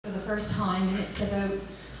first time, and it's about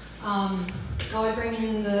God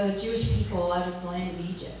bringing the Jewish people out of the land of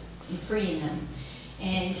Egypt and freeing them.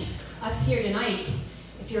 And us here tonight,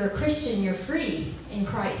 if you're a Christian, you're free in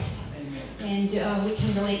Christ. And we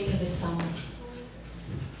can relate to this song.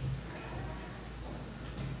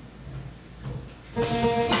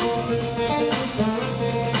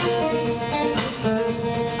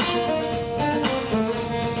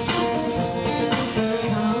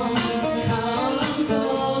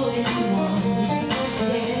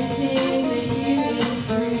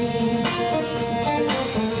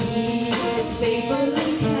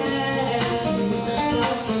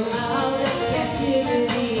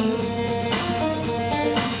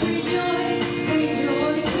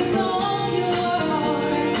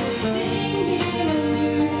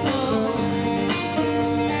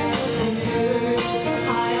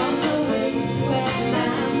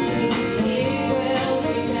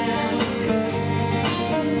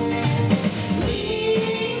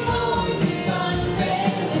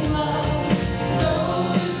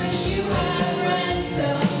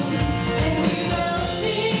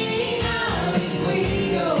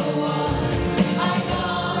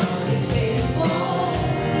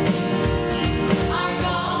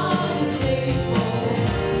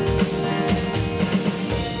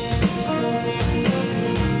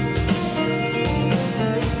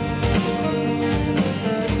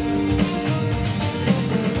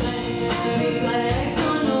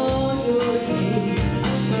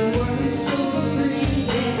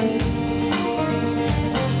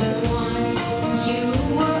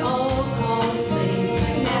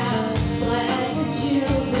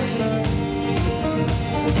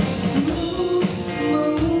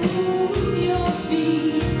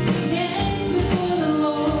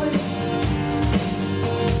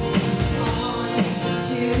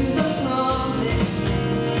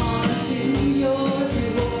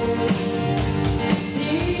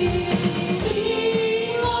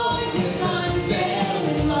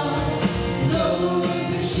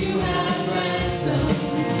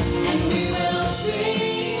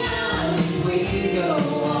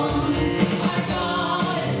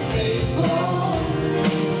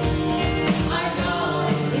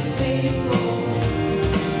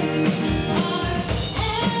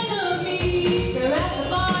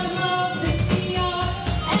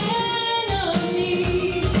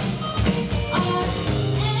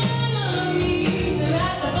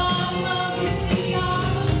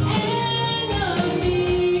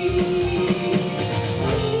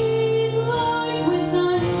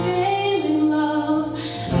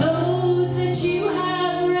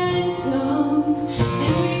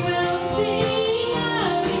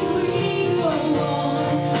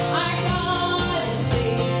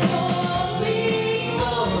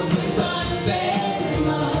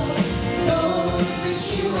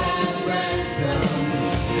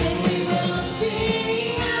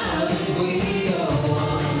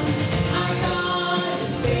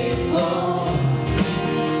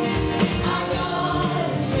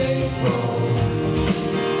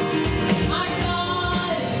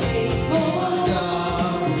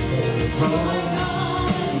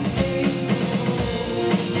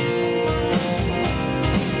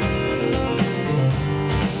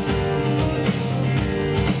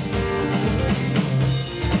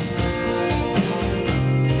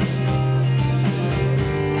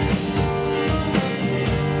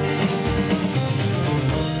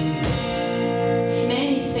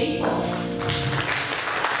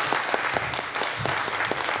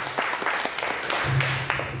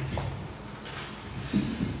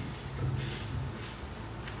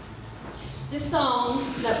 This song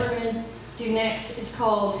that we're going to do next is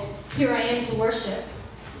called Here I Am to Worship.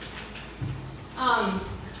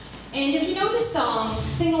 And if you know this song,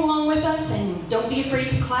 sing along with us and don't be afraid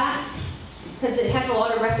to clap, because it has a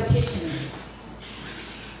lot of repetition.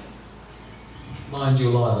 Mind you,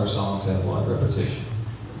 a lot of our songs have a lot of repetition.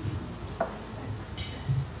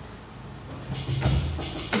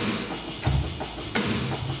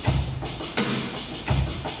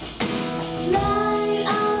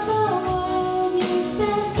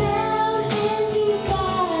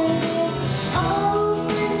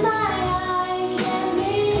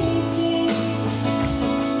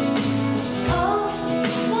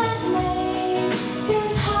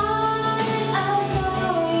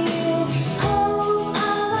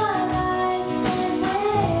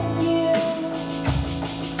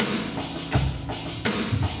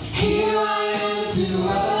 Here I am to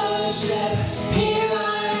worship.